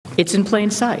It's in plain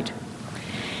sight.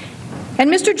 And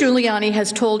Mr. Giuliani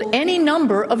has told any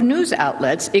number of news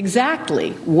outlets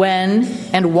exactly when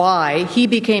and why he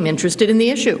became interested in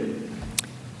the issue.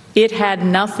 It had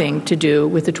nothing to do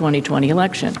with the 2020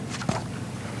 election.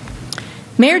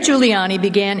 Mayor Giuliani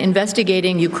began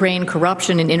investigating Ukraine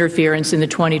corruption and interference in the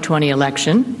 2020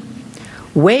 election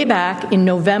way back in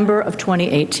November of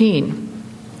 2018,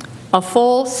 a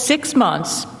full 6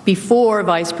 months before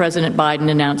Vice President Biden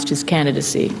announced his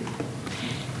candidacy,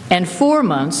 and 4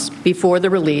 months before the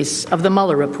release of the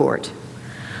Mueller report,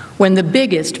 when the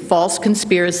biggest false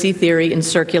conspiracy theory in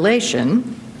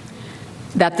circulation,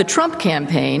 that the Trump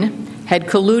campaign had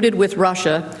colluded with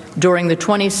Russia during the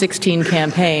 2016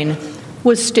 campaign,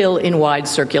 was still in wide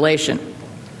circulation.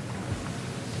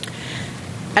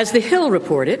 As The Hill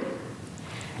reported,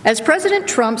 as President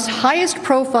Trump's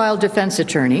highest-profile defense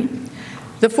attorney,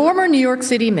 the former New York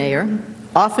City mayor,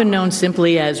 often known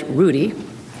simply as Rudy,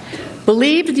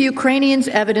 believed the Ukrainians'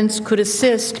 evidence could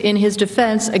assist in his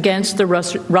defense against the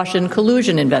Russian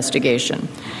collusion investigation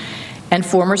and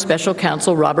former special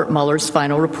counsel Robert Mueller's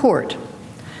final report.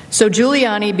 So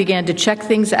Giuliani began to check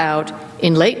things out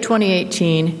in late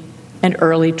 2018 and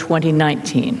early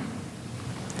 2019.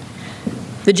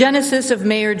 The genesis of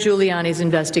Mayor Giuliani's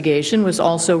investigation was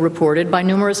also reported by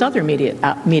numerous other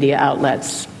media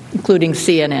outlets, including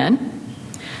CNN,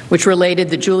 which related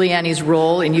that Giuliani's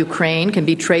role in Ukraine can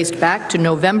be traced back to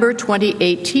November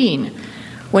 2018,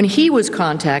 when he was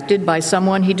contacted by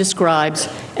someone he describes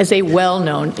as a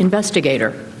well-known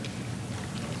investigator.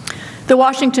 The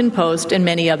Washington Post and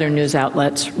many other news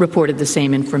outlets reported the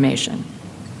same information.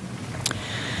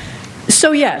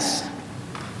 So yes,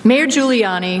 Mayor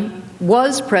Giuliani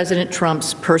was President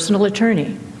Trump's personal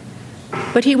attorney,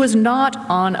 but he was not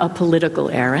on a political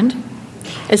errand.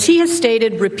 As he has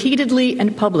stated repeatedly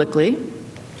and publicly,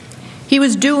 he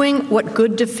was doing what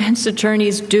good defense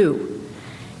attorneys do.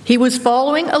 He was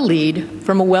following a lead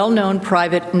from a well-known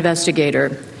private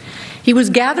investigator. He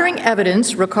was gathering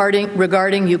evidence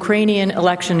regarding Ukrainian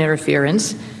election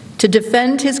interference to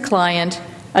defend his client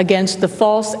against the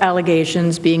false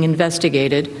allegations being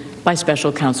investigated by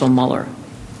Special Counsel Mueller.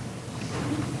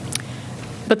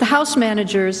 But the House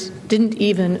managers didn't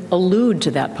even allude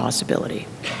to that possibility.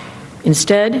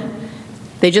 Instead,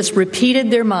 they just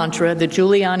repeated their mantra that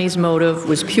Giuliani's motive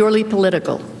was purely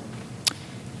political.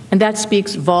 And that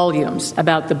speaks volumes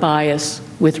about the bias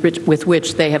with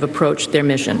which they have approached their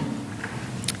mission.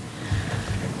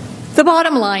 The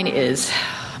bottom line is,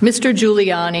 Mr.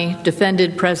 Giuliani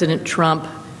defended President Trump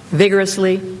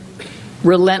vigorously,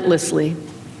 relentlessly,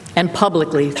 and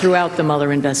publicly throughout the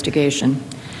Mueller investigation,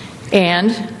 and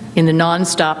in the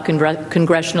nonstop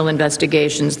congressional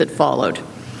investigations that followed,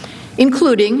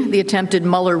 including the attempted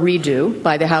Mueller redo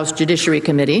by the House Judiciary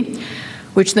Committee,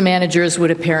 which the managers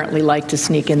would apparently like to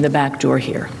sneak in the back door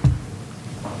here.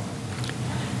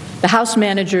 The House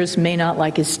managers may not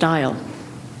like his style.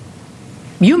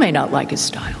 You may not like his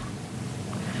style.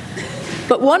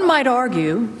 But one might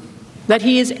argue that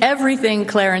he is everything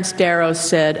Clarence Darrow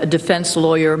said a defense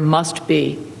lawyer must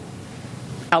be: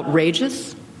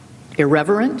 outrageous,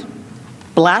 irreverent,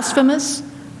 blasphemous,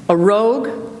 a rogue,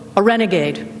 a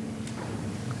renegade.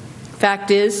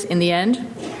 Fact is, in the end,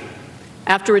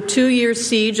 after a 2-year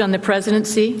siege on the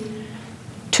presidency,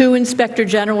 2 inspector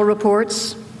general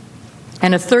reports,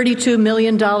 and a $32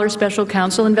 million special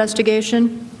counsel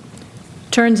investigation,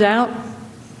 turns out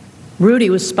Rudy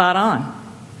was spot on.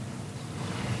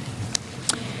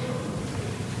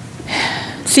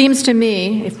 Seems to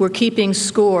me, if we're keeping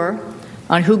score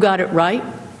on who got it right,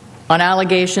 on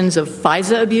allegations of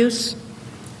FISA abuse,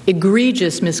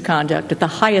 egregious misconduct at the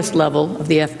highest level of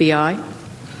the FBI,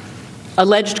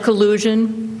 alleged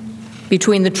collusion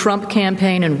between the Trump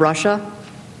campaign and Russia,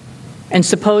 and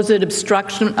supposed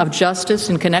obstruction of justice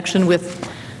in connection with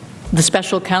the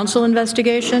special counsel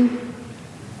investigation,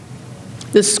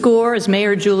 the score is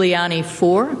Mayor Giuliani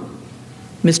 4,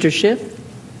 Mr. Schiff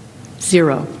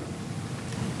 0.